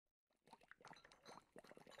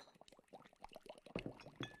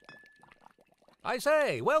I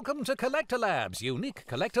say, welcome to CollectorLabs, unique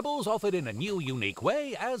collectibles offered in a new, unique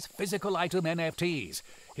way as physical item NFTs.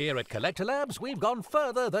 Here at CollectorLabs, we've gone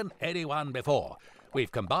further than anyone before.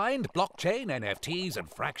 We've combined blockchain, NFTs, and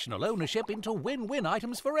fractional ownership into win-win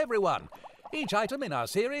items for everyone. Each item in our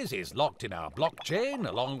series is locked in our blockchain,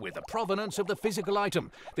 along with the provenance of the physical item.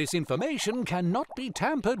 This information cannot be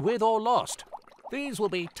tampered with or lost. These will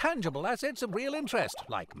be tangible assets of real interest,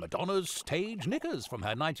 like Madonna's stage knickers from her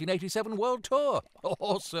 1987 World Tour.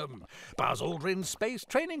 Awesome! Buzz Aldrin's space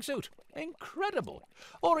training suit. Incredible!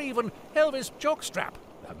 Or even Elvis' jockstrap.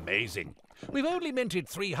 Amazing! We've only minted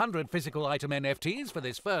 300 physical item NFTs for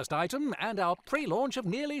this first item, and our pre-launch have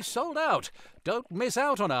nearly sold out. Don't miss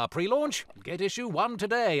out on our pre-launch. Get issue 1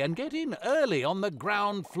 today and get in early on the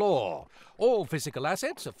ground floor. All physical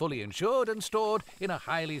assets are fully insured and stored in a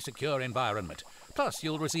highly secure environment. Plus,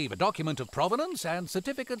 you'll receive a document of provenance and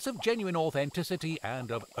certificates of genuine authenticity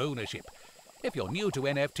and of ownership. If you're new to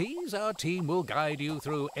NFTs, our team will guide you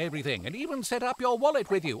through everything and even set up your wallet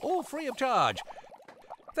with you, all free of charge.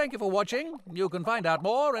 Thank you for watching. You can find out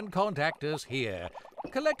more and contact us here.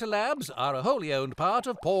 CollectorLabs are a wholly owned part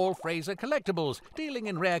of Paul Fraser Collectibles, dealing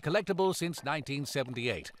in rare collectibles since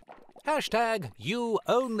 1978.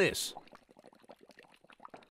 #YouOwnThis.